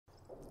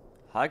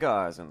Hi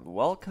guys and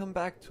welcome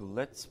back to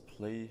Let's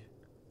Play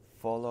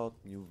Fallout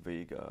New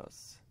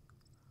Vegas.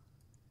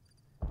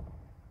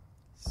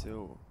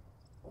 So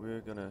we're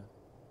gonna,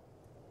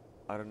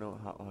 I don't know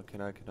how can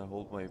I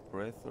hold my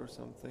breath or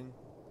something?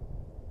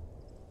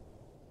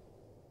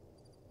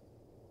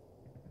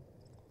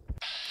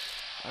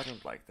 I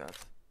don't like that.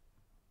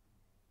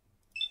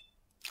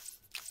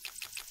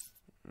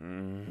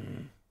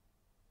 No,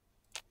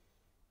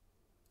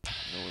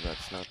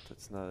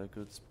 that's not a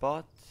good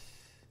spot.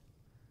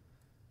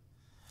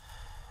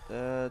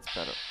 That's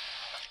better.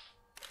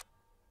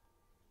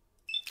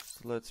 So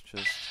let's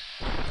just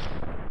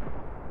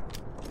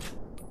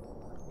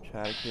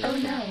try to kill Oh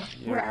no,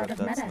 here, we're out but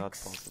of that's not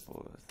medics.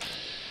 possible.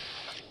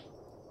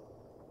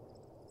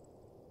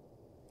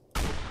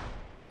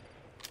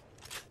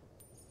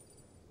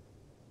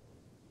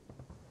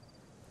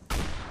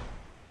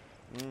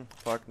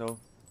 Fuck no.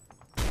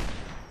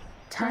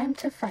 Time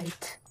to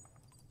fight.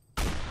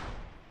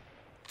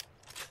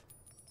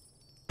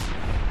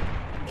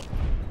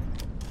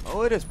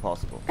 Oh, it is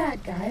possible.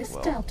 Bad guys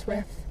Well. dealt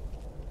with.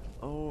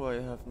 Oh,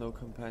 I have no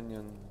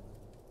companion.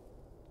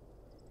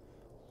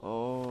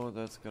 Oh,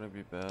 that's gonna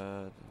be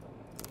bad.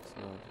 That's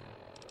not.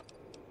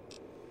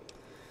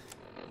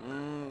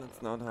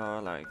 That's not how I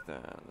like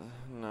that.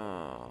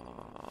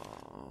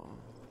 No.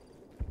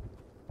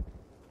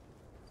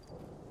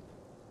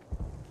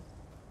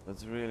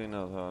 That's really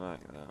not how I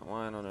like that.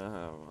 Why not I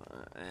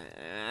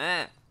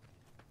have?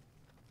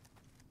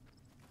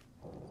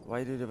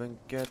 Why did I even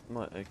get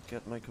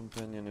my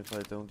companion if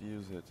I don't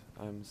use it?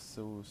 I'm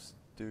so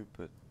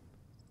stupid.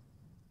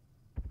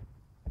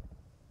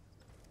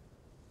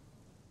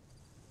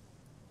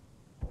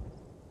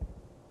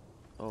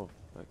 Oh,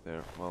 back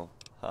there. Well,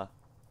 ha.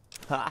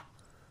 Ha!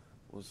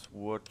 Was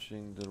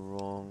watching the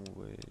wrong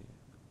way.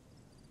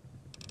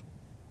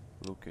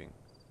 Looking.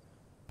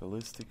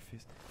 Ballistic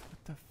fist.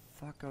 What the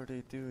fuck are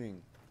they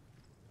doing?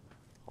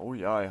 Oh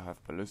yeah, I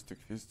have ballistic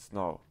fists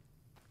now.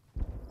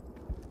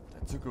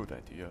 That's a good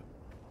idea.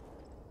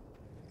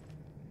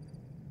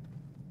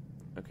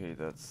 Okay,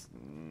 that's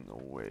no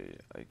way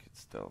I could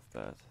stealth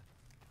that.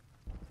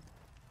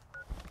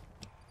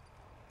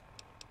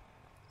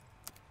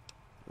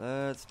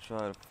 Let's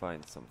try to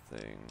find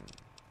something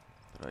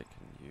that I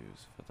can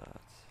use for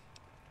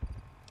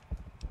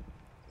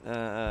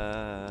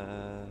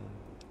that.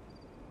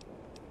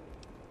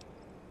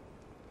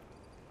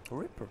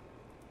 Ripper.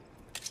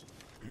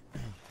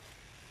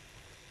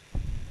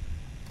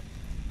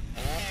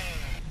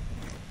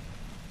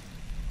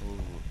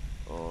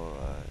 Oh,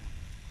 alright.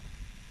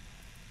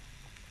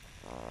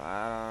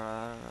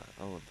 Alright.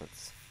 Oh,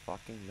 that's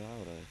fucking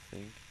loud, I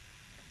think.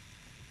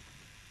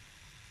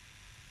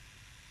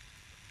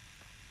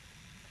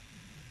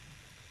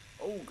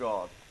 Oh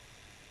god.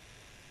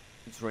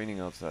 It's raining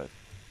outside.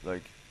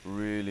 Like,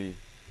 really,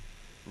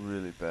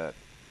 really bad.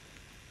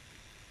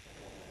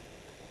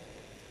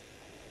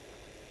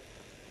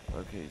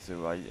 Okay,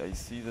 so I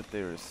see that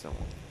there is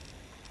someone.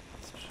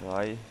 Let's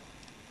try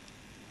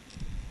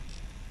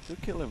to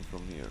kill him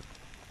from here.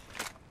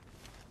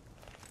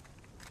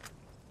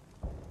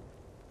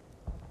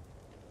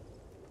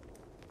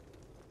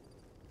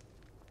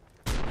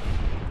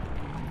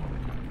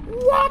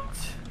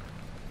 What?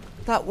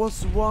 That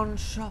was one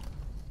shot.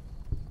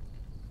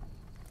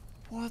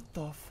 What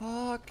the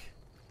fuck?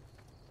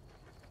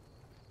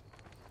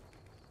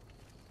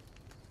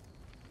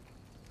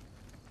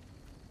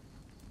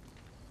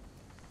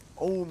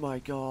 Oh my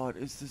god,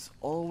 is this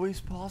always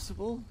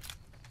possible?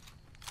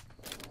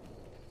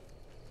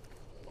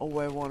 Oh,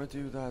 I want to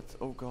do that.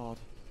 Oh god.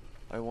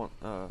 I want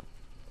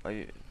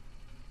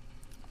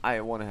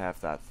I want to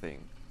have that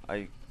thing.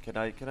 Can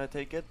I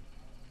take it?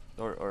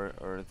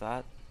 Or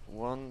that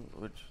one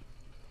which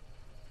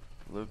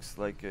looks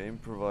like an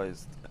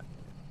improvised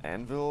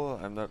anvil?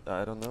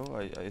 I don't know.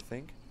 I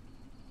think.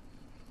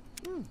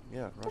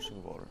 Yeah,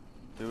 rushing water.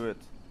 Do it.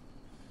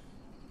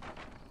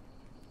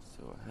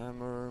 So a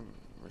hammer,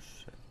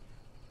 machete.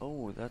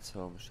 Oh, that's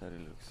how a machete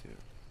looks here.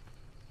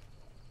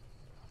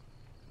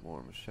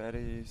 More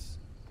machetes.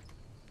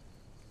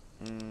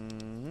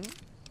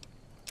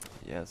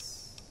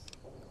 Yes.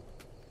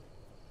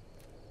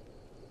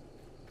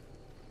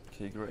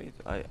 Okay, great.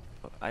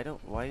 I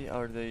don't. Why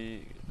are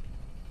they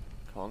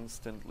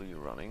constantly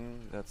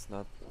running? That's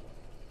not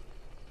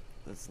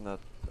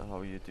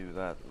how you do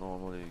that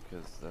normally,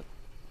 because that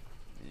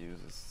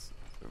uses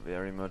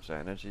very much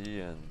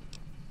energy, and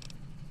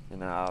you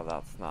know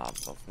that's not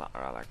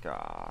really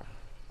good.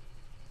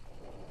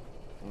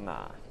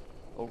 Nah.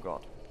 Oh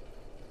god.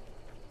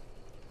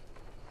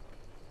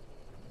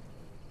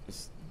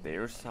 Is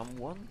there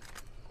someone?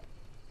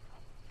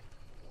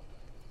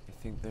 I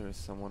think there is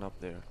someone up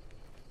there.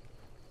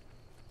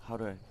 How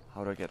do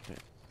I get to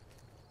it?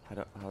 How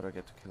do I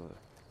get to kill it?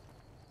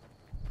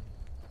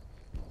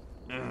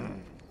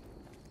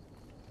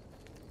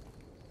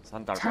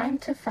 Time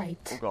to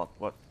fight. Oh god,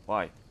 what?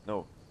 Why?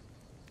 No.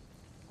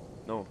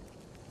 No.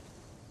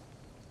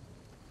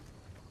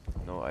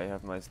 No, I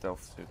have my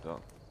stealth suit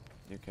on.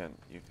 You can.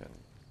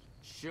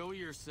 Show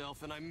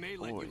yourself and I may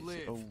let Oh, you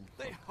live. oh.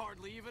 They hardly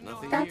hardly even know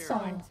Nothing how That's to all.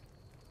 fight.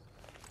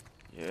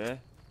 Yeah?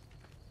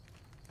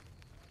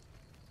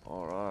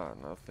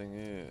 Alright, nothing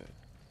here.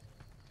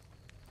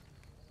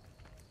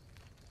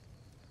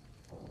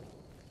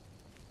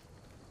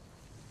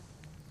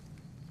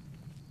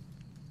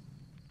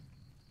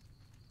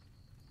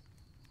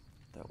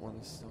 That one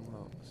is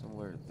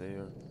somewhere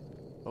there.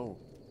 Oh.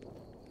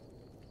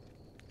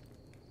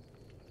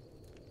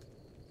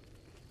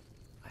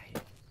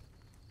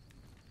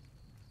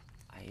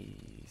 I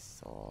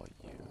saw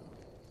you.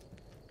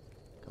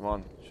 Come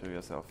on, show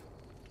yourself.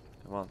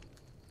 Come on.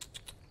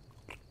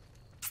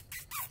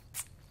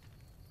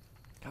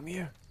 Come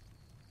here.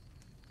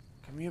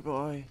 Come here,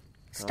 boy.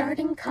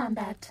 Starting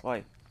combat.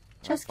 Why?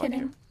 Just fuck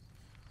kidding.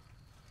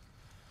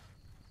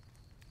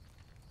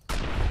 you.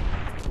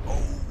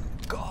 Oh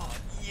God,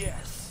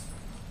 yes.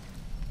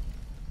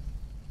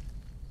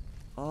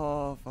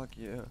 Oh fuck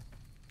yeah.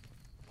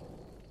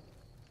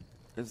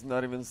 It's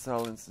not even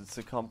silence. It's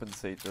a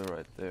compensator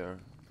right there.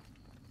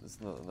 It's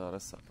not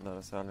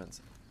a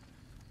silence.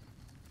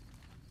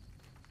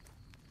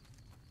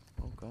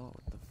 Oh God,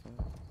 what the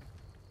fuck?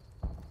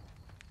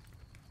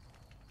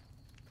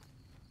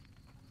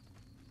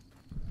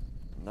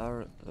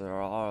 Now there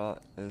are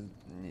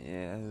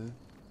yeah,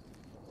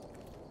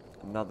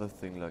 another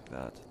thing like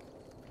that.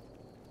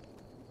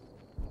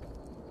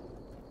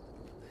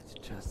 Let's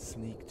just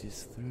sneak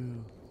this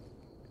through.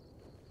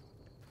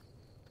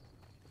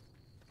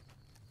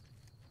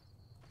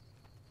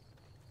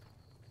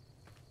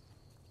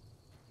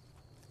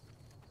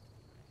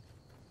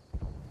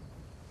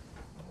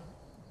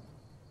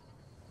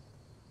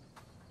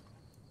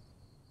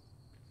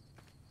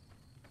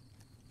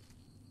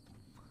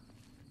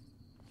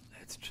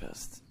 Let's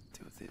just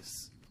do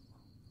this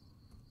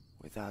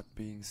without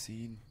being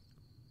seen.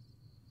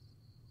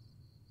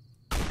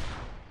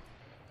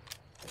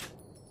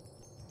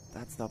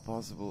 That's not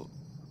possible.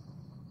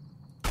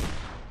 What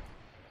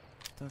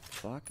the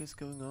fuck is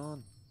going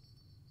on?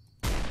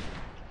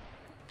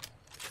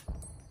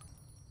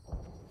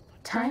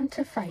 Time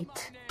to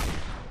fight.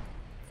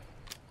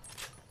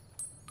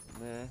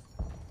 Nah.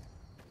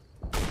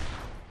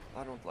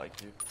 I don't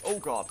like you. Oh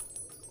God.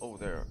 Oh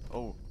there.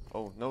 Oh.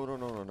 Oh no.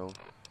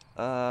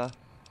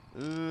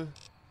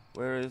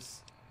 Where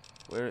is?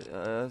 Where?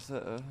 There.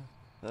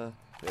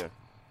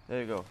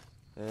 There you go.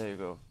 There you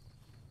go.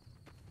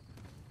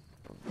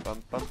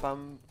 Bum bum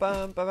bum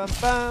bum bum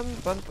bum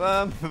bum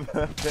bum.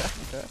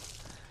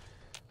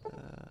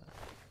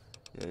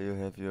 Yeah, you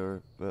have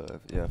your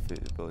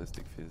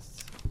ballistic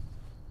fists.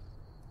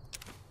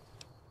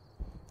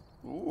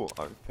 Ooh,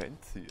 I'm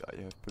fancy. I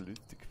have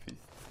ballistic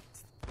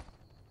fists.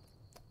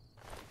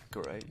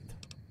 Great.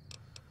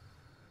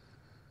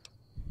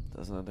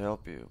 Does not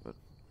help you, but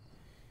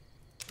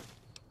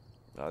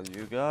now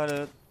you got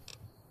it.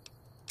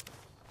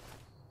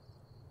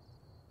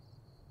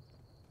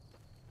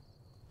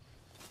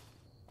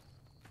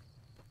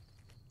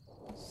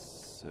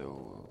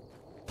 So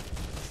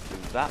do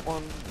that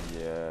one.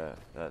 Yeah,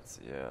 that's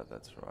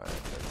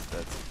right.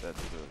 That's a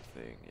good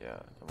thing. Yeah,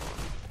 come on.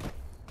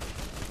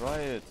 Try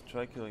it.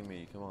 Try killing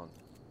me. Come on.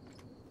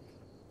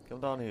 Come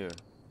down here.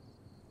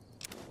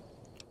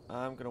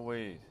 I'm gonna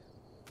wait.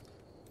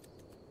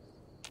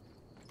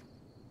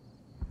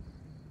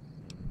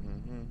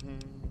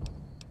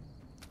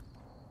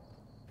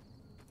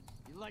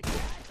 You like that?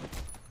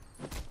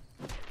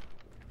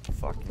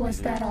 Fucking Was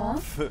idiot. that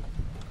all?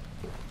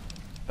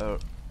 Oh,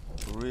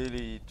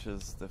 really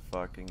just a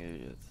fucking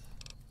idiot.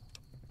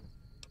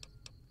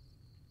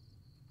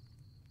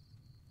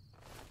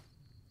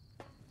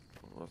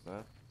 What was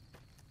that?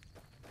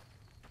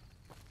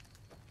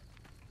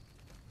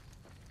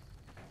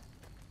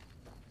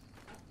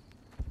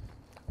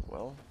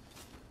 Well.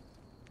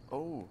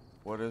 Oh,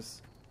 what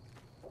is...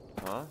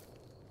 Huh?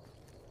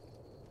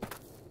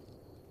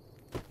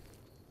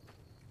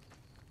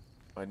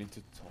 I need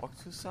to talk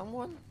to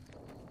someone?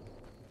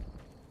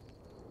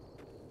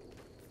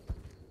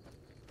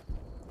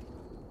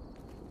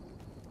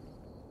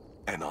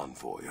 An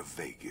envoy of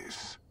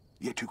Vegas,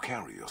 yet you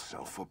carry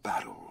yourself for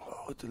battle.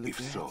 Oh, the If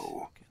legate.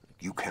 so,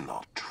 you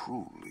cannot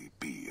truly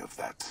be of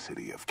that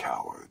city of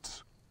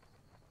cowards.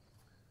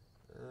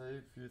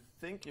 If you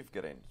think you've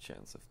got any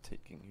chance of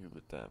taking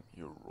Hubert Dam,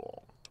 you're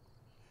wrong.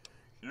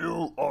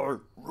 You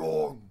are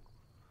wrong!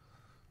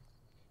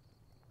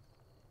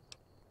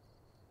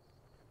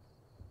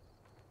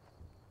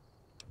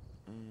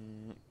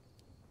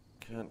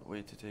 Can't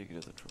wait to take it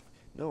as a trophy.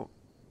 No,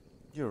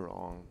 you're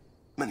wrong.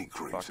 Many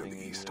graves in Fucking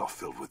the East idiot. are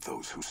filled with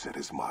those who said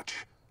as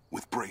much,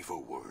 with braver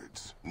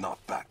words,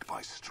 not backed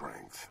by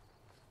strength.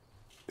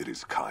 It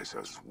is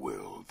Kaiser's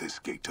will this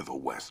gate to the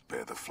west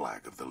bear the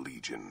flag of the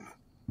Legion.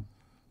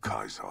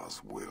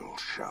 Kaiser's will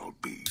shall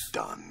be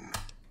done.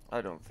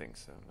 I don't think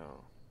so,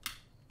 no.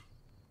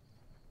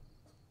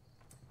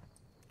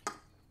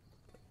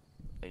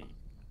 Hey,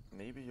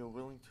 maybe you're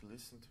willing to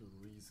listen to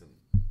reason.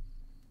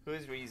 Who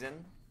is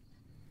reason?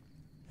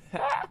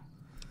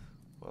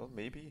 Well,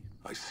 maybe.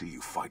 I see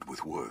you fight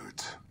with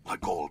words,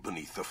 like all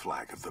beneath the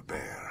flag of the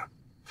bear.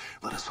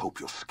 Let us hope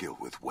your skill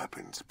with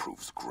weapons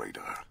proves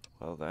greater.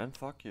 Well then,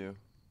 fuck you.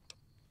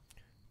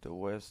 The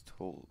West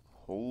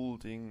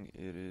holding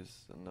it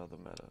is another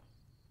matter.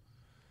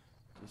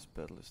 This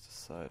battle is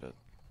decided.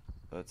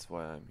 That's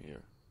why I'm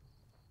here.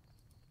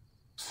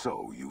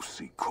 So you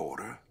seek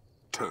quarter?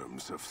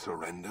 Terms of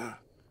surrender?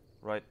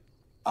 Right.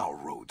 Our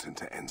roads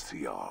into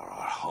NCR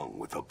are hung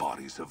with the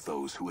bodies of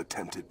those who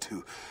attempted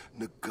to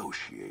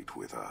negotiate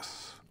with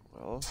us.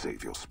 Well,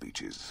 Save your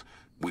speeches.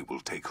 We will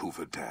take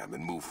Hoover Dam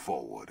and move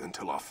forward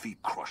until our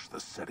feet crush the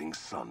setting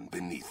sun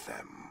beneath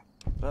them.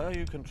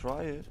 you can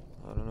try it.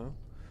 I don't know.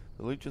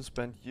 The Legion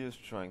spent years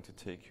trying to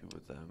take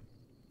Hoover Dam.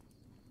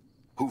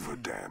 Hoover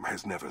Dam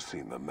has never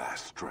seen the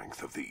mass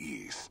strength of the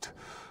East.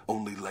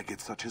 Only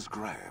legates such as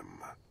Graham,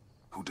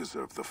 who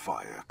deserve the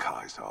fire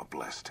Caesar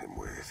blessed him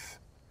with.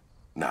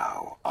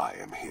 Now, I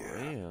am here,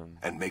 Graham.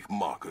 and make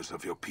markers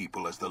of your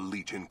people as the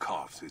Legion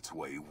carves its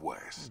way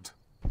west.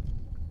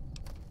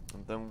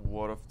 And then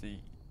what of the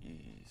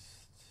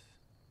East?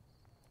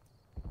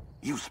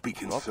 You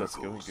speak in Well, that's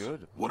going circles.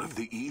 good. What of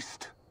the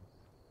East?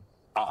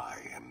 I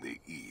am the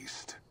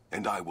East,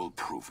 and I will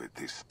prove it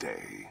this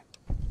day.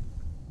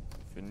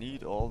 If you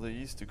need all the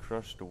East to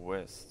crush the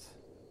West.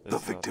 The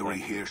it's not victory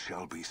that here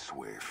shall be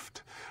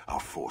swift. Our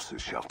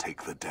forces shall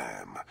take the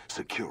dam,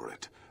 secure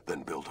it,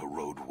 then build a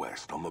road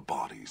west on the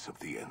bodies of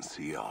the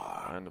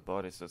NCR. And the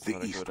bodies, that's The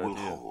not a East good will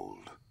idea.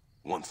 hold.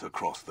 Once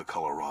across the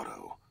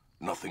Colorado,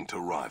 nothing to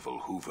rival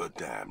Hoover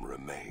Dam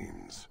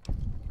remains.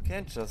 You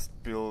can't just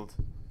build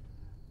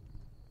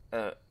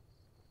a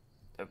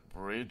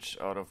bridge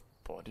out of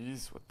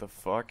bodies. What the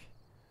fuck?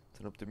 It's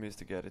an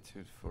optimistic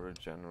attitude for a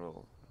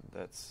general. And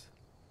that's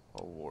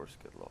how wars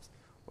get lost.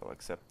 Well,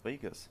 except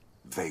Vegas.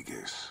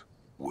 Vegas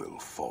will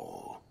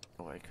fall.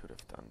 Oh, I could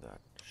have done that.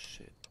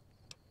 Shit.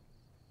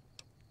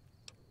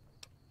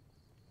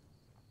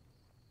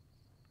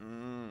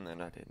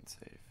 And I didn't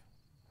save.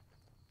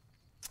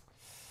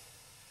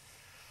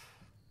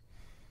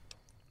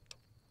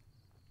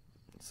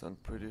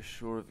 Sound pretty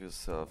sure of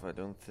yourself. I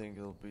don't think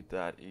it'll be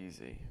that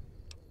easy.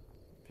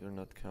 If you're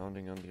not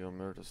counting on the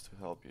Omertas to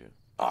help you.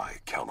 I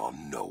count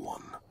on no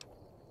one.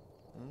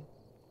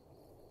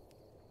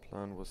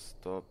 Plan was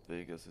stop.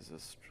 Vegas is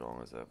as strong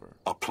as ever.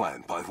 A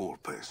plan by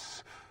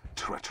Vorpus.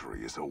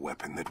 Treachery is a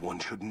weapon that one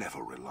should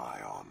never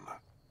rely on.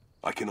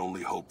 I can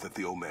only hope that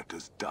the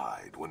Omertas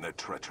died when their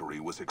treachery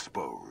was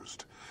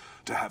exposed.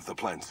 To have the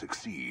plan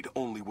succeed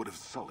only would have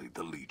sullied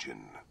the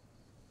Legion.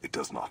 It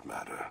does not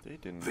matter. They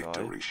didn't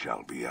Victory die.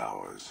 shall be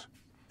ours.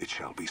 It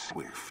shall be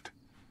swift.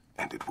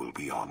 And it will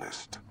be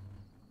honest.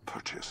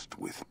 Purchased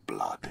with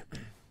blood.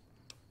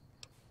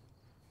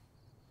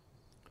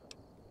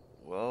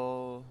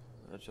 Well,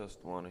 I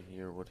just want to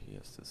hear what he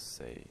has to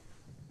say.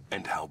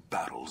 And how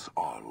battles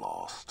are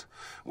lost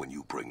when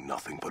you bring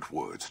nothing but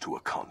words to a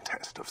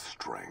contest of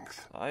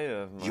strength. I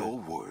have my... Your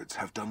words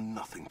have done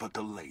nothing but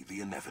delay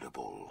the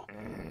inevitable.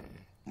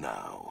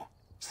 Now,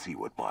 see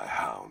what my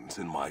hounds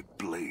and my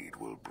blade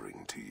will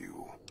bring to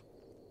you.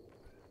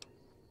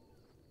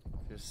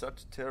 If you're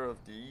such terror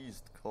of the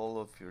East, call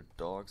off your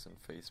dogs and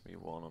face me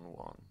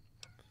one-on-one.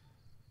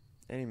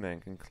 Any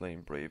man can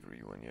claim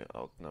bravery when he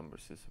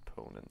outnumbers his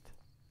opponent.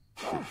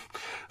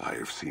 I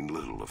have seen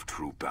little of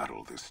true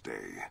battle this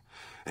day,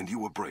 and you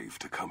were brave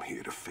to come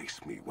here to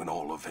face me when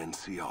all of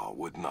NCR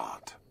would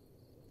not.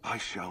 I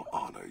shall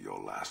honor your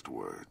last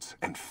words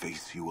and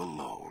face you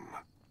alone.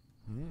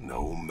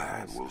 No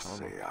man will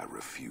say I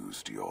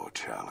refused your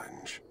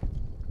challenge.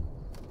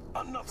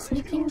 Another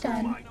Sneaking kill to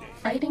done. my name.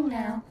 Fighting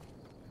now.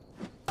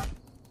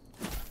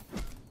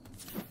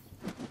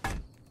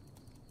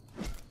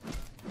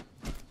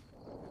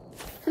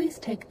 Please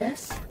take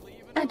this.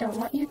 I don't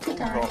want you to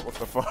die. God, what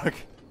the fuck?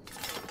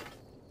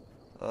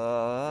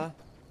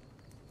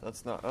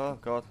 That's not. Oh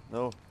God,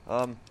 no.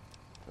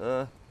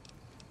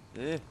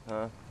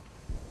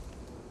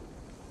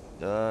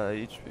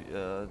 HP,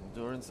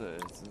 endurance.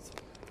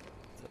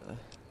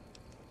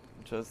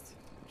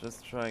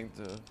 Just trying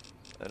to.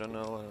 I don't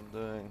know what I'm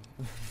doing.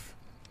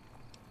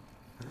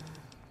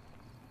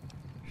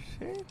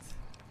 Shit.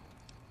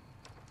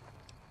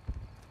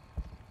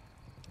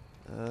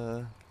 What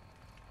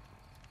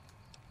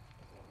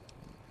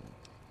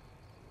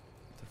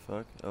the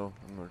fuck? Oh,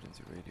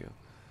 emergency radio.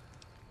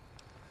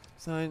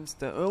 Signs.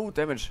 Oh,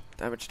 damage!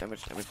 Damage!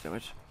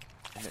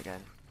 And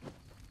again.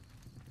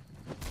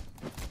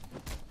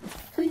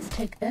 Please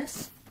take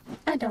this.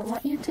 I don't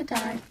want you to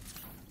die.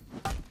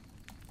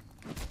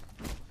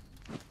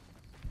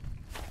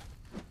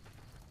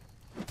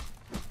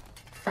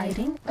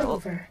 Fighting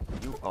over.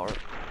 You are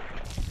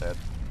dead.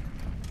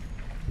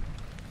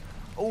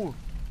 Oh!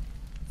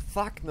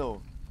 Fuck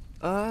no!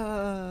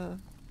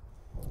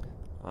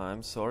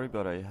 I'm sorry,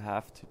 but I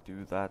have to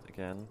do that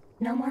again.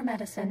 No more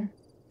medicine.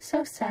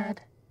 So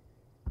sad.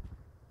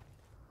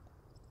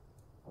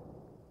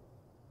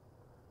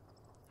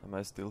 Am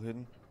I still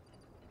hidden?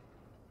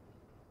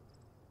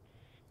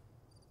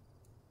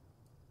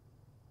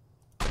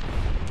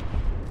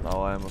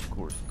 Now I am, of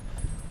course.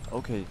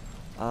 Okay,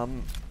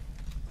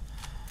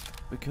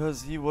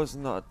 because he was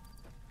not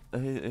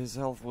his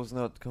health was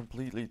not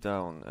completely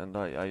down, and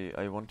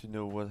I want to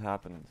know what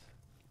happened.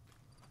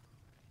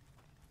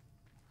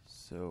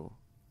 So,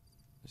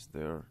 is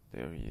there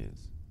he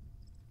is.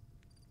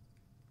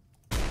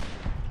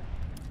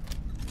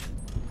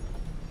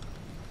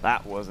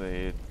 That was a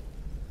hit.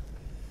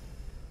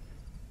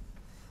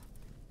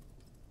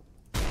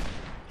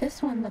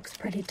 This one looks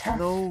pretty tough.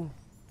 No!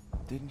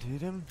 Didn't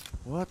hit him?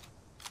 What?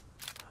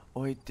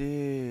 Oh, I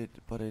did,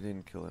 but I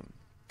didn't kill him.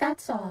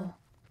 That's all.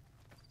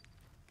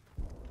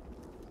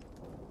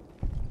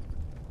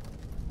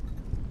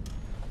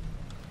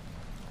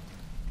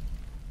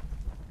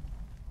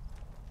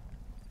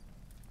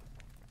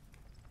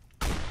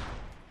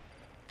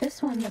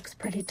 This one looks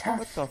pretty tough.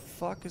 What the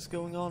fuck is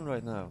going on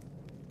right now?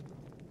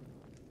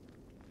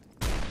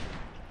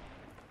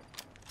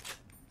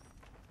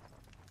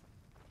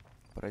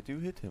 But I do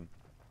hit him,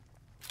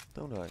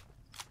 don't I?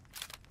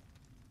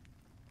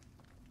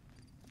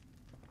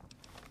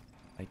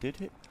 I did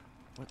hit?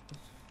 What?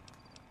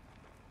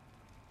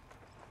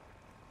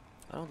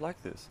 I don't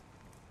like this.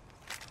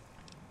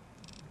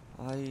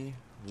 I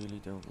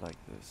really don't like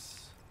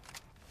this.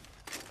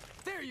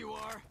 There you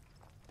are!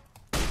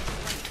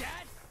 Like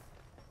that?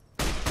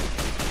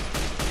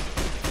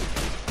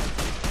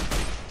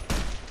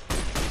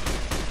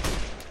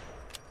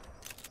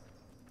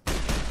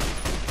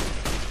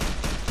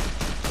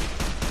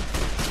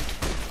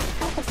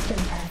 Have a stim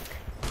pack.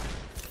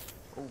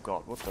 Oh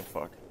god, what the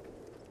fuck?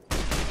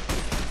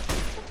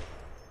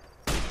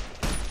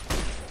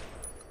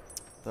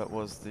 That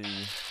was the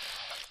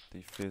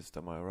fist,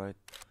 am I right?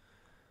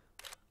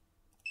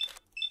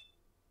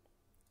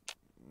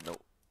 No.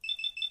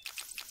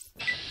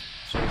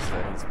 Chase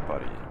that his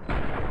buddy.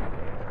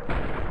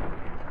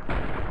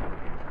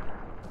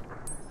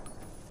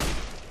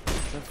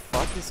 The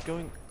fuck is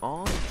going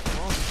on? Come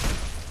on.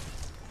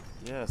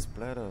 Yeah,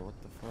 splatter, what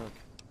the fuck?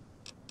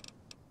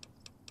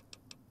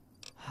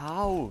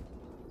 How?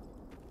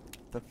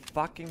 The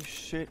fucking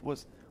shit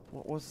was...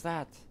 What was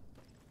that?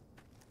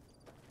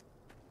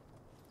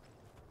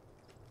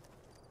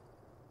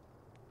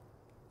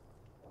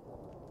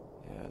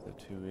 Yeah, the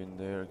two in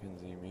there can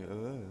see me.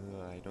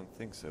 I don't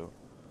think so.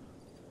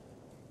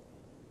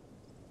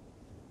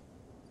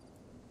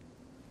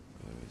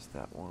 Where is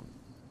that one?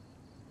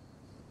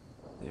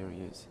 There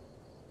he is.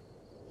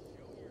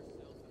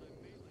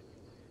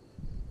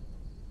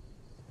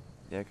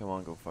 Yeah, come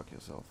on, go fuck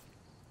yourself.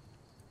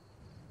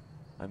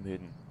 I'm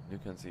hidden. You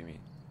can't see me.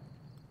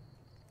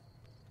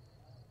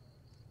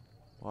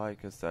 Why?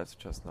 Because that's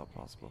just not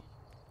possible.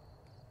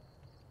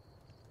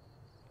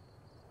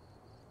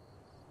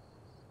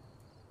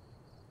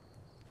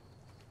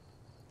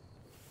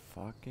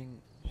 Fucking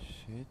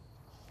shit.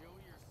 Show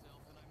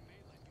yourself and I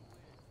may let you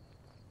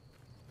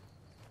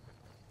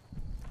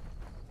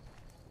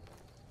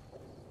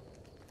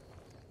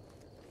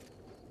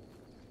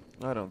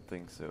live. I don't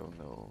think so.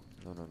 No.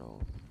 No.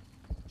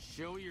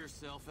 Show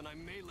yourself and I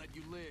may let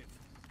you live.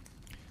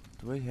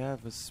 Do I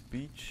have a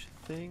speech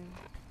thing?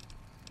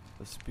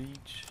 A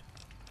speech?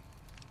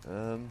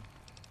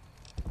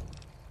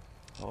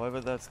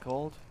 However that's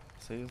called.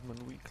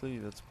 Salesman Weekly,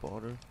 that's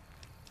border.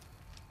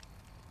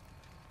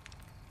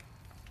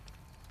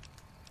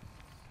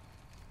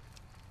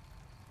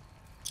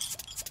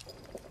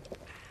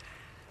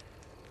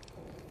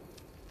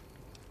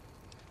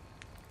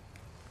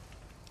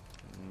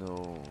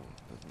 No,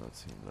 does not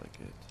seem like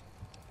it.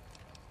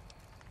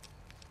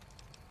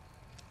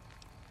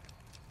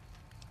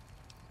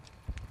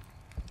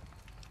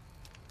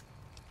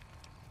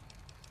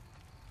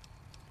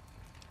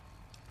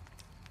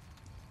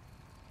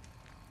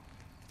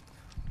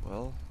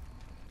 Well,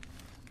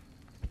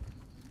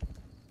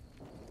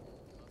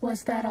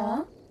 Was that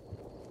all?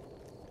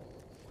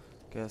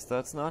 guess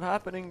that's not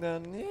happening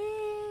then.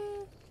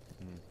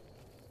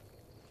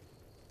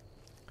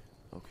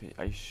 Okay,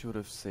 I should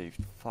have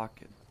saved.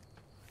 Fuck it.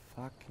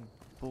 Fucking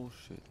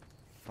bullshit.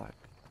 Fuck.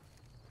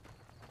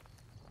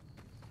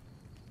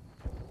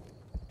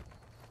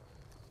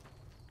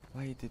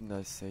 Why didn't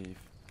I save?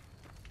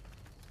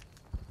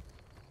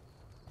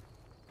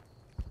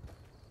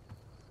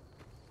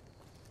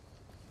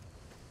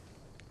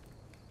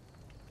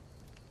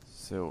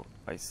 So,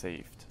 I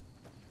saved.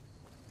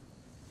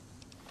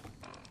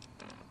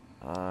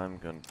 I'm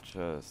I'm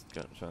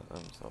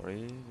sorry,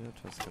 you're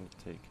just gonna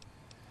take...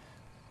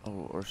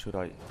 Oh, or should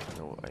I?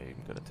 No,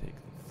 I'm gonna take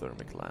the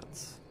thermic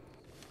lance.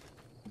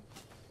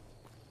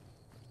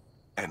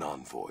 An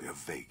envoy of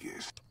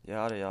Vegas.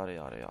 Yada yada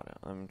yada yada.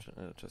 I'm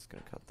just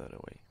gonna cut that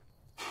away.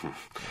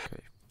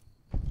 Okay.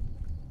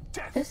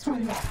 This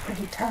one looks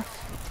pretty tough.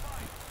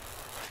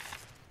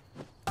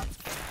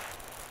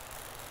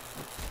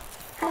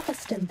 Have a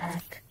stim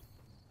pack.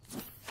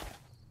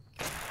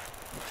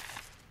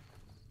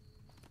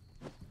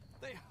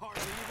 They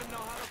hardly even know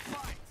how to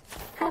fight.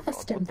 Have a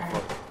stim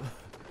pack.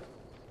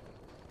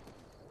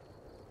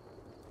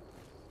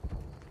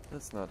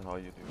 That's not how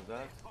you do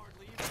that.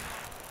 Hardly even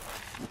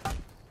know.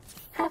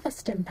 Have a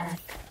stim pack.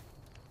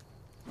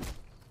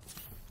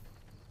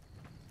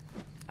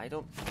 I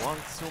don't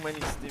want so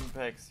many stim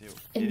packs, you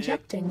idiot.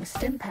 Injecting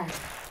stim pack.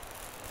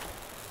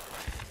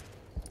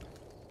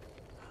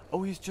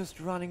 Oh, he's just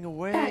running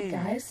away. Bad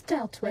guys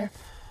dealt with.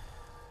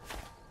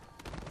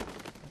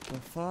 What the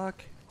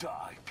fuck?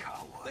 Die,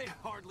 coward. They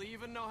hardly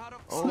even know how to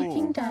Oh.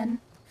 Sneaking done.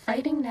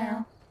 Fighting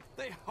now.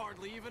 They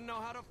hardly even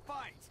know how to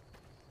fight.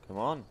 Come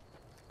on.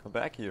 Come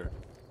back here.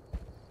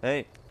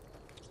 Hey.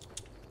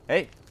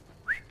 Hey.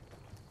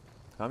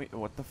 Come here.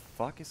 What the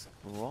fuck is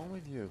wrong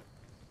with you?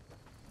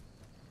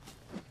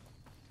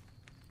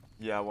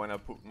 Yeah, when I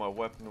put my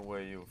weapon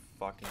away, you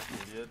fucking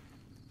idiot.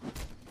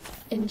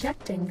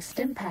 Injecting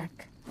stim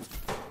pack.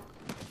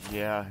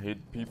 Yeah,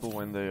 hit people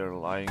when they are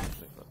lying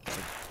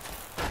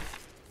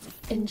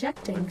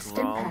Injecting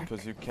stim around pack.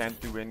 because you can't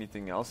do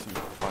anything else, you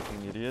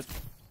fucking idiot.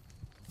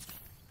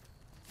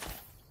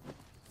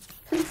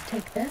 Please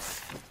take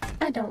this.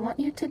 I don't want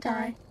you to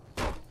die.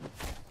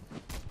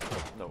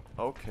 No,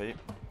 okay.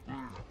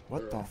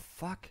 What the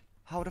fuck?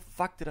 How the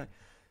fuck did I?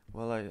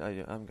 Well,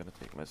 I'm gonna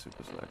take my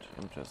super sledge.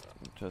 I'm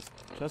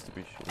just to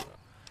be sure.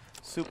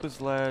 Super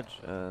sledge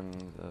and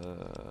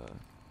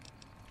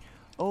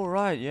oh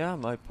right, yeah,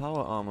 my power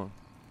armor.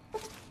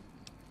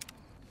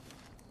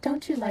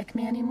 Don't you like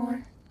me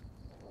anymore?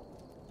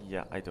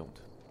 Yeah, I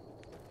don't.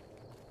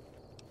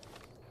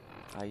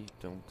 I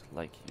don't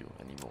like you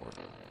anymore.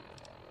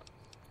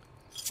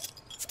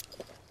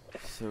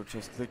 So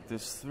just click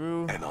this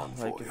through An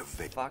envoy like a of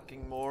vic-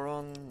 fucking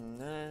moron.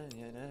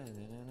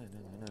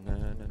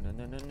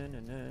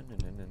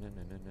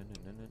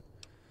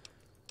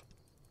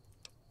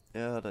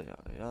 Yada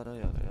yada yada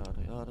yada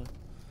yada yada.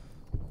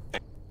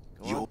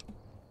 Go on.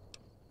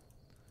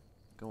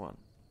 Go on.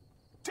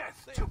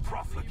 Death They to hardly even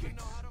profligate.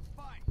 know how to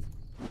fight.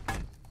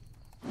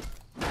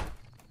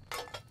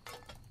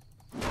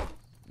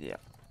 Yeah,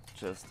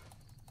 just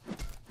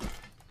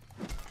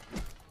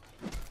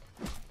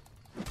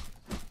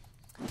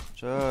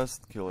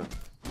kill him.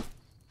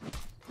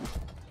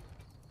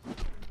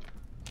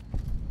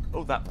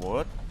 Oh, that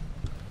what?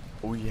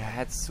 Oh, he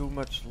had so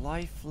much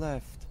life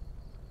left.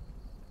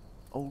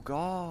 Oh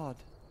God.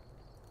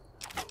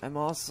 I'm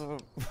also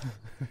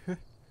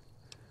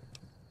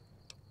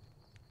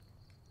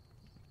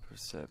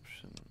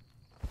perception.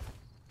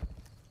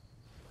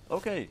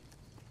 Okay.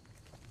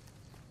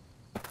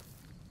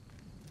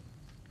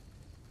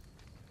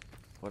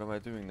 What am I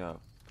doing now?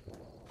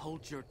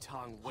 Hold your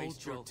tongue,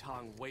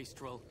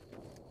 wastrel.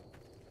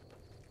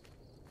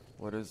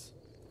 What is...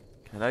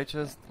 Can I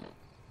just...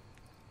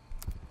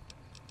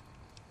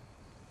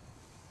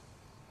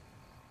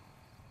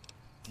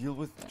 deal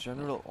with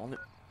General Honor?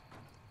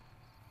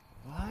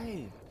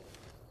 Why?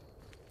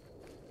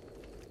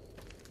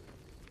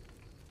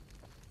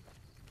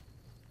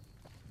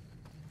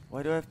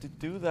 Why do I have to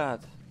do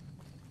that?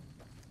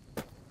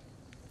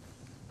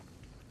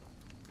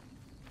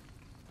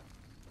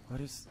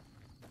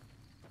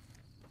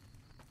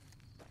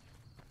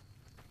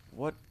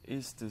 What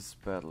is this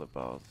battle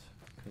about?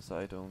 Because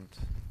I don't...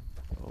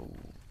 Oh,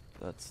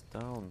 that's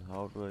down.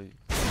 How do I...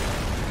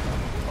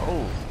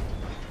 Oh!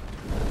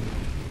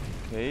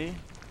 Okay.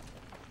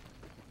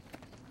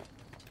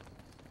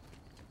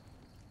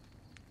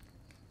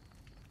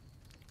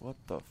 What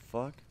the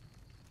fuck?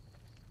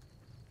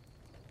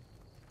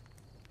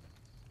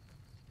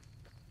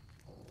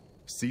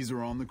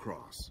 Caesar on the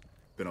cross.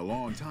 Been a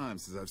long time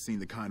since I've seen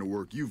the kind of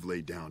work you've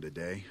laid down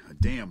today. A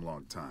damn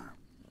long time.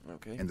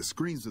 Okay. And the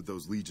screams of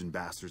those Legion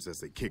bastards as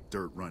they kick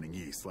dirt running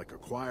east like a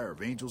choir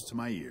of angels to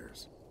my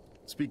ears.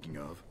 Speaking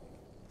of,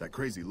 that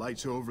crazy light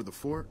show over the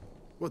fort?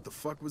 What the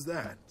fuck was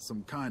that?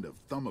 Some kind of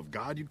thumb of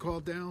God you'd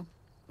called down?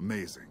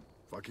 Amazing.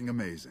 Fucking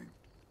amazing.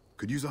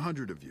 Could use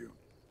 100 of you.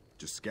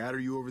 Just scatter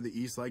you over the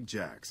east like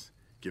jacks.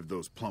 Give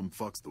those plum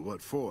fucks the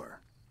what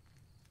for.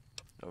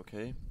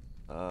 Okay.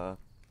 To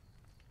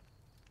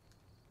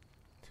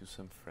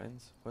some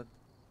friends? What?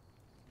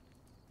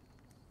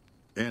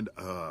 And,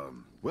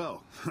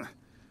 well,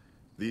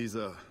 these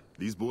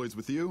boys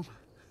with you?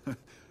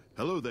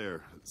 Hello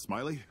there,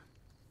 Smiley.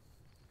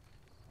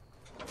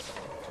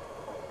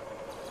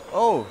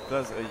 Oh,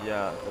 that's,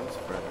 yeah, those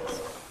friends.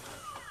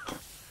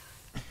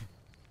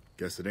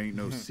 Guess it ain't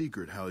no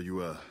secret how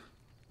you,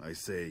 I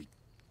say,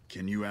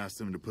 can you ask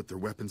them to put their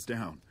weapons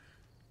down?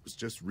 Was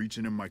just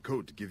reaching in my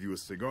coat to give you a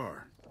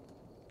cigar.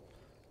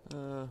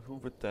 Who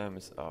with them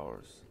is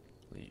ours.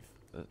 Leave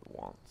at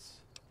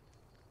once.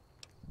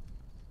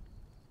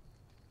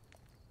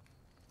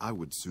 I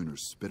would sooner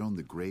spit on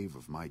the grave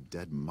of my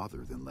dead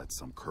mother than let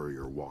some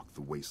courier walk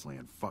the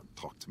wasteland fuck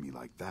talk to me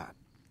like that.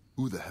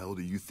 Who the hell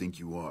do you think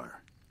you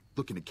are?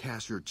 Looking to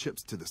cash your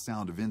chips to the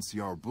sound of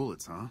NCR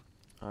bullets, huh?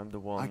 I'm the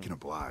one. I can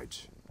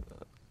oblige.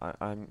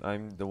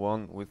 I'm the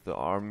one with the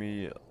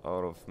army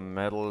out of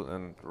metal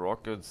and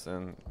rockets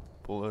and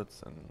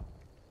bullets and,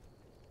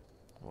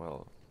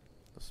 well,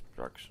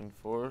 destruction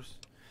force.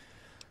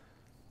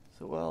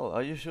 So, well,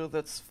 are you sure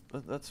that's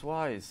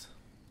wise?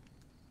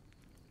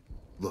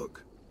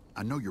 Look,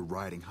 I know you're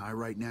riding high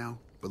right now,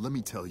 but let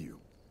me tell you,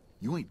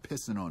 you ain't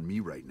pissing on me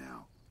right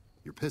now.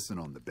 You're pissing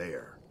on the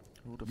bear.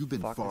 Who the You've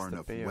been fuck far is the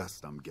enough bear?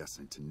 west, I'm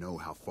guessing, to know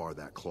how far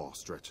that claw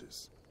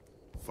stretches.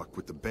 Fuck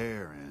with the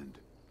bear and...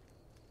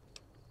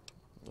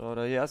 Oh,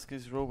 they ask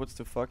these robots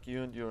to fuck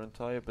you and your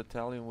entire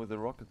battalion with a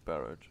rocket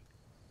barrage.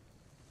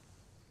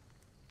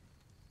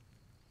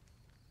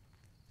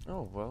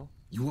 Oh, well.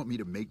 You want me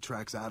to make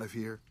tracks out of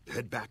here?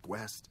 Head back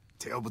west?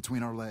 Tail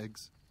between our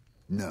legs?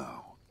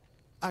 No.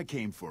 I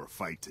came for a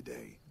fight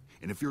today.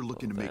 And if you're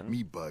looking to make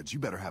me budge, you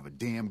better have a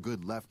damn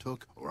good left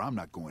hook or I'm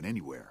not going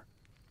anywhere.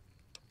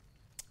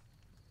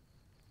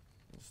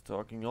 It's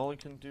talking all I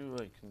can do,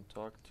 I can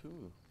talk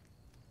too.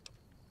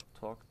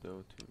 Talk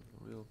though too,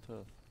 real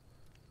tough.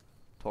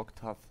 Talk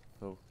tough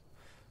though.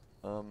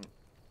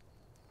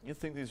 You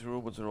think these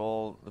robots are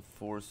all the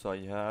force I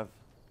have?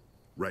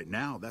 Right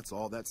now, that's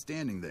all that's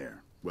standing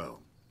there.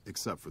 Well,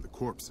 except for the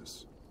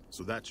corpses.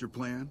 So that's your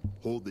plan?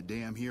 Hold the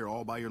dam here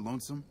all by your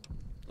lonesome?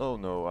 Oh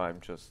no, I'm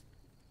just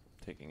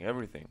taking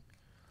everything.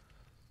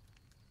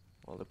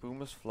 While the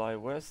boomers fly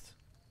west,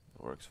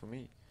 it works for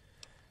me.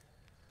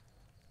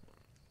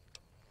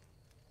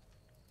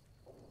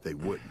 They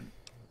wouldn't.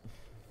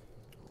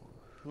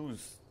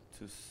 Who's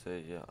to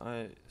say? Yeah,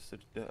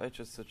 I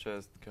just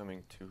suggest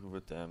coming to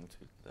Hoover Dam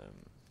to them,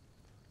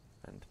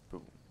 and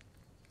boom.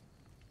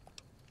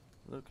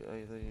 Look,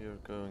 either you're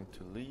going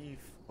to leave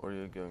or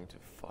you're going to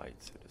fight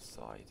to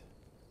decide.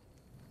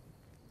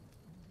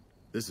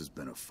 This has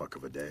been a fuck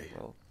of a day.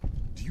 Well,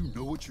 do you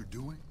know what you're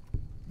doing?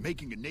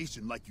 Making a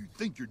nation like you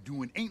think you're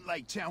doing ain't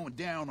like chowing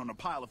down on a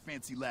pile of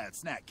fancy lad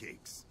snack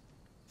cakes.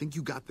 Think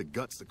you got the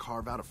guts to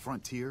carve out a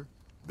frontier?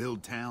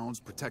 Build towns,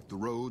 protect the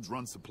roads,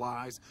 run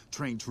supplies,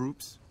 train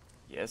troops?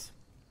 yes.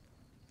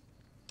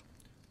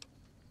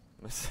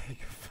 Mistake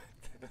of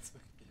that's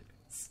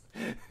yes.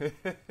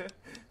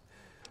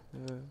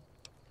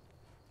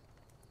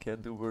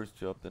 Can't do worse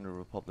job than a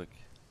republic,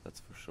 that's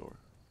for sure.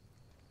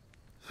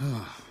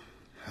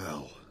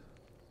 Hell.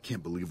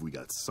 Can't believe we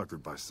got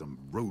suckered by some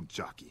road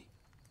jockey.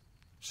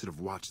 Should have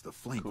watched the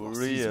flank while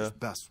Caesar's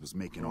best was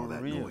making all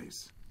that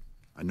noise.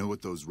 I know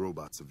what those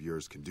robots of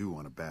yours can do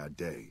on a bad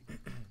day,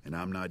 and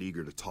I'm not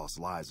eager to toss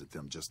lies at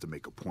them just to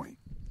make a point.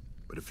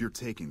 But if you're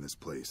taking this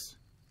place,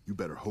 you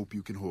better hope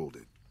you can hold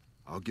it.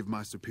 I'll give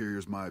my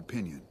superiors my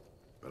opinion,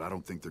 but I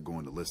don't think they're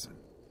going to listen.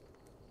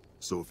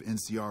 So if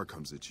NCR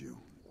comes at you,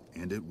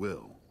 and it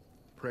will,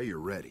 pray you're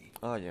ready.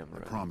 I am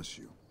ready. I promise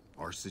you,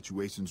 our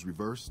situation's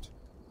reversed,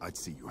 I'd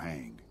see you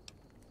hang.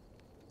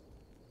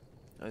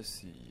 I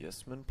see.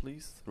 Yes, man,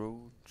 please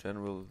throw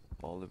General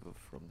Oliver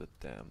from the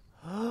dam.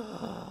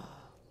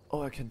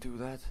 Oh, I can do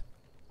that.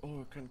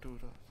 Oh, I can do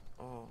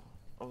that. Oh,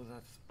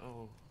 that's.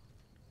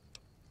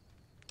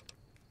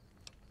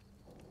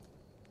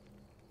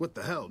 What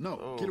the hell?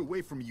 No, get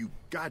away from me, you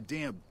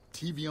goddamn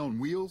TV on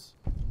wheels.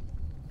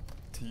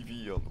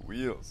 TV on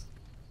wheels.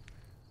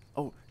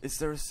 Oh, is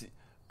there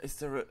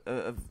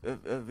a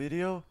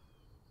video?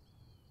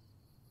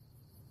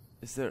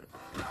 Is there?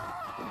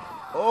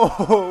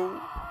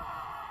 Oh!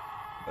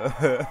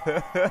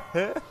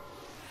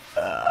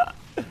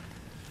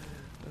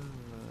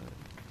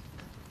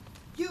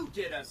 You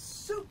did a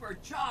super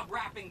job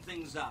wrapping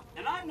things up,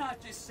 and I'm not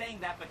just saying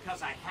that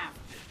because I have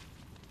to.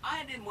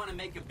 I didn't want to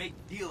make a big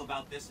deal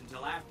about this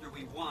until after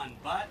we won,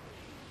 but,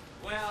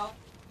 well,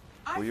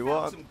 I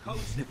found some code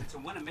snippets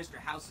in one of Mr.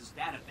 House's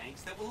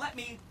databanks that will let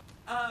me,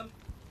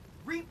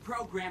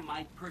 reprogram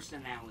my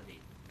personality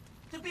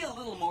to be a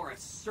little more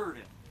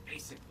assertive,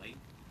 basically.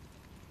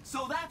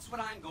 So that's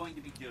what I'm going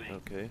to be doing.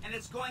 Okay. And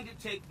it's going to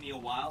take me a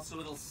while, so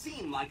it'll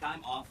seem like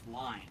I'm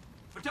offline.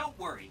 But don't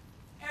worry,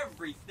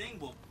 everything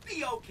will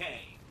be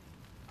okay.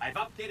 I've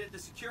updated the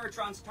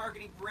Securitron's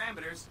targeting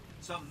parameters,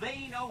 so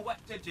they know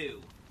what to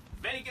do.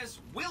 Vegas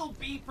will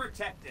be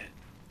protected.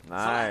 Nice.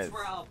 So that's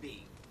where I'll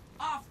be.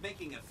 Off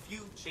making a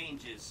few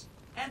changes.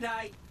 And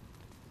I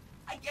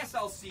guess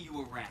I'll see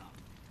you around.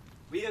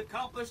 We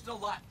accomplished a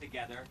lot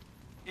together.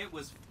 It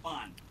was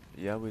fun.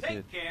 Yeah, we did.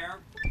 Take care.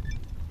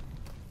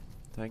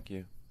 Thank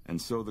you.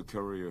 And so the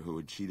courier who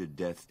had cheated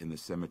death in the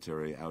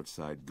cemetery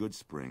outside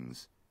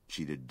Goodsprings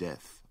cheated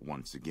death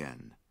once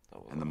again.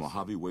 And the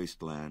Mojave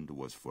Wasteland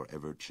was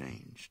forever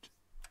changed.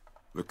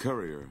 The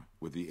courier,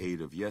 with the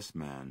aid of Yes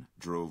Man,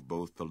 drove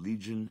both the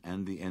Legion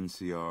and the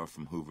NCR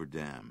from Hoover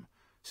Dam,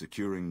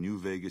 securing New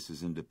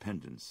Vegas's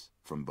independence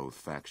from both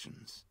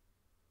factions.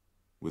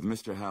 With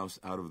Mr. House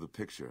out of the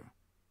picture,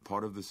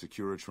 part of the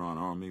Securitron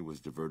army was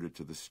diverted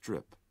to the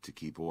Strip to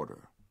keep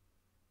order.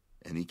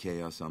 Any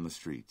chaos on the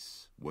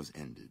streets was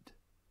ended.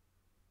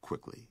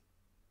 Quickly.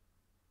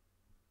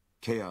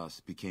 Chaos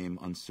became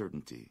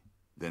uncertainty,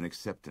 then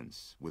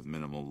acceptance with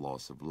minimal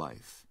loss of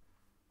life.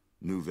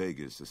 New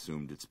Vegas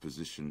assumed its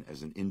position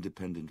as an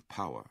independent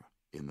power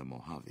in the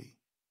Mojave.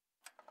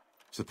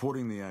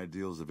 Supporting the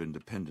ideals of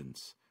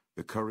independence,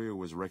 the courier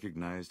was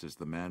recognized as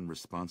the man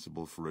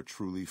responsible for a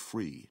truly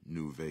free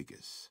New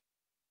Vegas.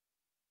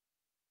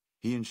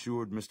 He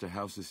ensured Mr.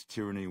 House's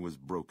tyranny was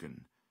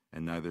broken,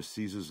 and neither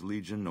Caesar's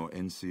Legion nor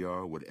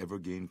NCR would ever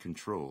gain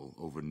control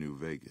over New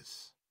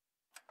Vegas.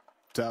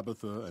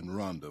 Tabitha and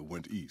Rhonda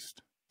went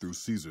east, through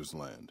Caesar's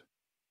land.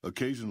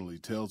 Occasionally,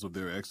 tales of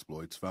their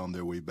exploits found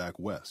their way back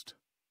west,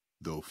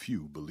 though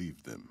few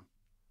believed them.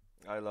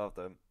 I love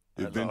them.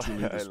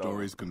 Eventually, the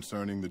stories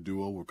concerning the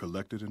duo were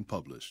collected and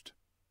published,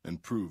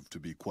 and proved to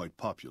be quite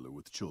popular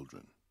with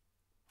children.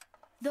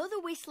 Though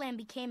the wasteland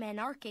became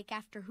anarchic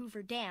after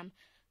Hoover Dam,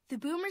 the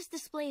Boomers'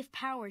 display of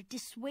power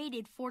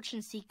dissuaded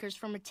fortune seekers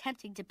from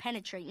attempting to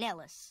penetrate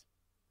Nellis.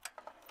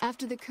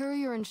 After the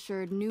Courier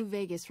ensured New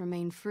Vegas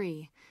remained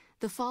free,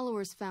 the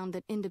followers found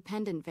that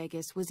independent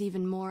Vegas was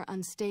even more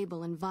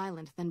unstable and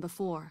violent than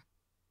before.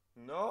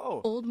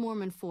 No! Old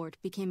Mormon Fort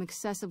became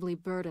excessively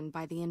burdened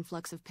by the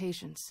influx of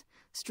patients,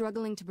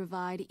 struggling to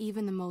provide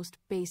even the most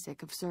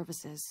basic of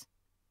services.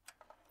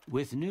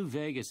 With New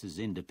Vegas's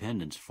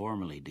independence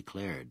formally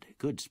declared,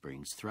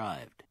 Goodsprings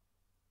thrived.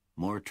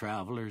 More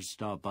travelers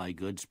stopped by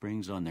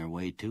Goodsprings on their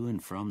way to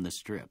and from the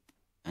Strip,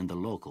 and the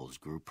locals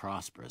grew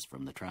prosperous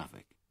from the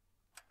traffic.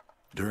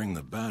 During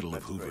the Battle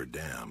of Hoover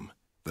Dam,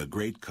 the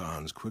Great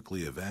Khans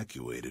quickly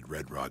evacuated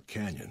Red Rock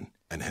Canyon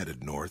and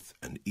headed north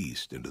and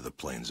east into the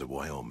plains of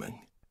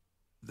Wyoming.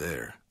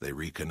 There, they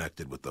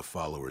reconnected with the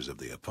followers of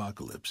the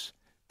Apocalypse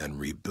and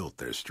rebuilt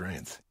their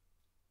strength.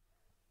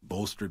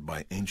 Bolstered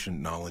by ancient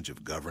knowledge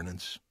of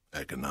governance,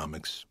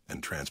 economics,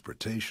 and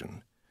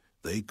transportation,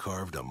 they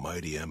carved a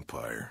mighty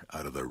empire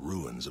out of the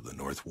ruins of the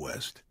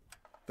Northwest.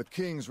 The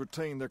Kings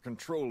retained their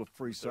control of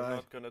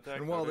Freeside,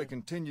 and while they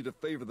continued to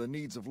favor the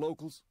needs of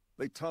locals,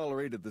 they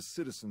tolerated the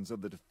citizens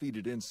of the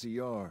defeated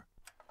NCR.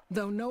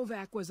 Though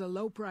Novak was a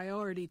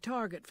low-priority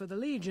target for the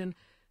Legion,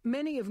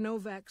 many of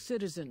Novak's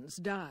citizens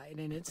died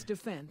in its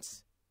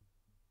defense.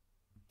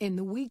 In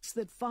the weeks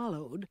that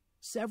followed,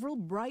 several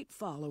Bright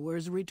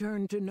followers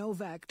returned to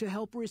Novak to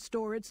help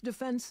restore its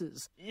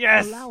defenses,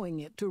 allowing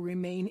it to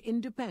remain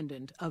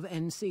independent of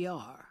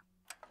NCR.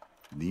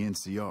 The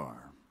NCR,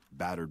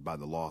 battered by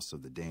the loss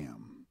of the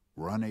dam,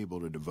 were unable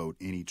to devote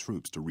any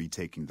troops to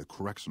retaking the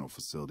correctional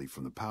facility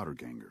from the Powder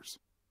Gangers.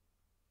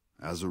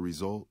 As a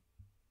result,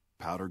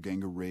 Powder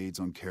Ganger raids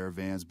on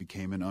caravans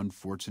became an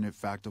unfortunate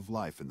fact of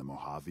life in the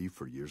Mojave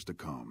for years to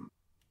come.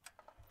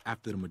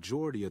 After the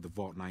majority of the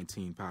Vault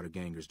 19 Powder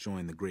Gangers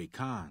joined the Great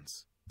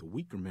Khans, the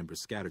weaker members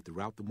scattered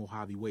throughout the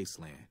Mojave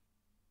wasteland.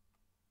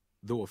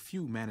 Though a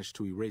few managed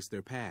to erase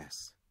their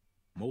past,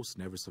 most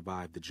never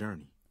survived the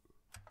journey.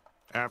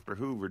 After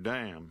Hoover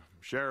Dam,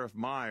 Sheriff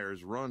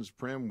Myers runs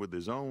Primm with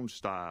his own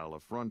style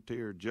of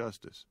frontier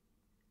justice.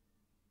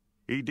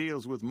 He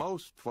deals with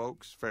most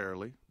folks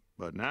fairly,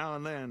 but now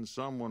and then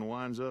someone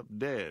winds up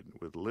dead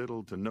with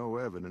little to no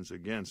evidence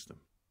against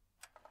them.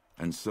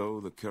 And so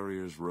the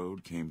Courier's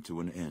road came to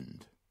an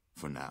end,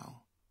 for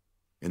now.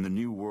 In the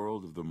new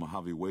world of the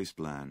Mojave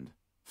Wasteland,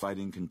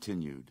 fighting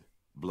continued,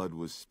 blood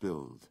was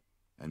spilled,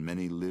 and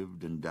many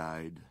lived and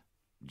died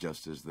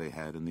just as they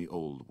had in the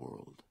old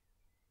world.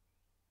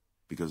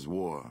 Because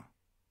war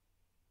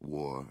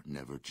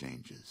never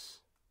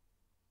changes.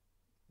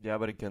 Yeah,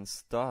 but it can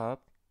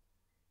stop.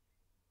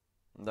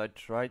 And I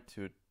tried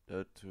to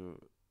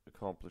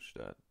accomplish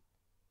that.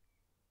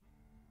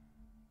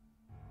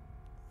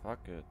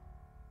 Fuck it.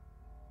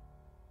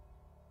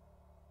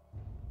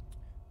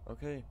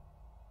 Okay.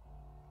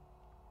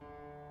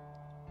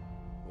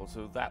 Well,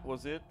 so that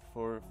was it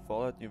for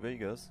Fallout New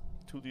Vegas.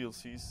 2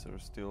 DLCs are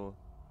still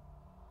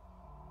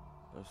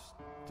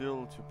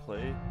to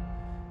play.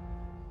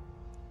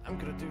 I'm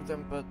gonna do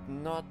them, but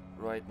not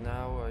right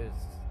now.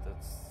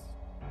 That's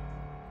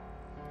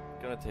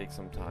gonna take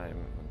some time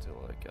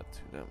until I get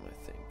to them,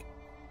 I think.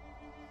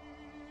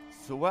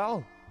 So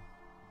well,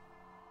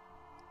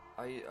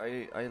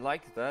 I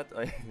like that.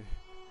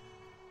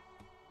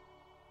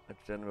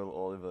 General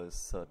Oliver is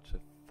such a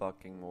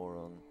fucking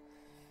moron.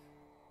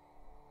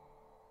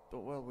 But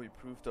well, we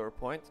proved our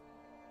point,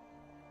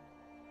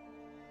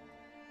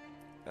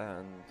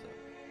 and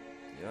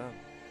yeah,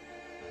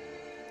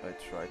 I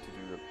tried to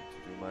do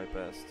my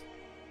best.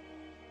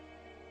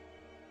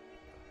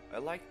 I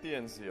liked the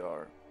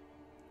NCR.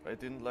 I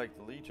didn't like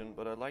the Legion,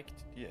 but I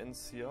liked the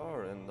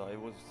NCR, and I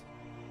was,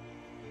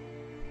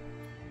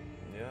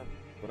 yeah,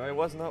 but I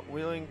was not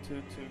willing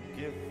to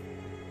give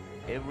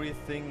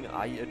everything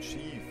I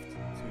achieved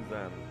to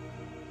them,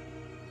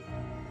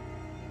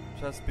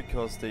 just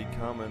because they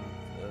come and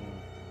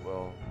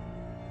well,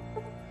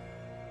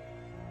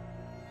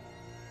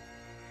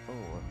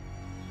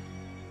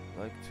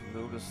 like to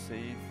load a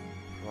save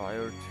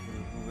prior to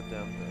Hoover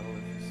Dam.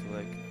 If you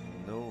select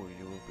no,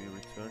 you will be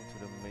returned to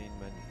the main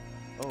menu.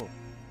 Oh,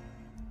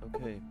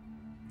 okay.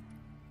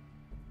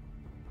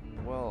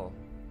 Well,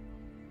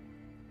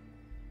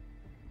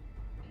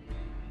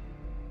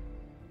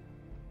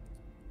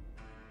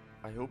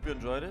 I hope you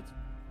enjoyed it.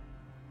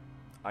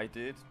 I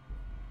did.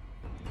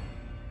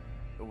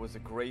 It was a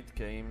great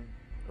game.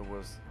 It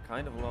was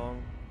kind of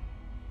long,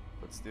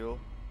 but still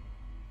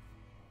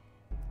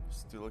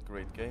a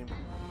great game.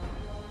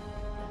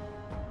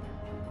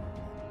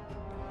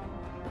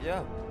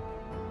 Yeah.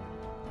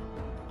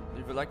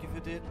 Leave a like if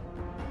you did,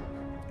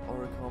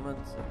 or a comment,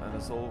 and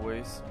as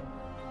always,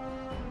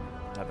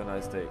 have a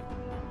nice day.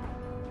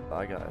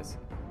 Bye guys.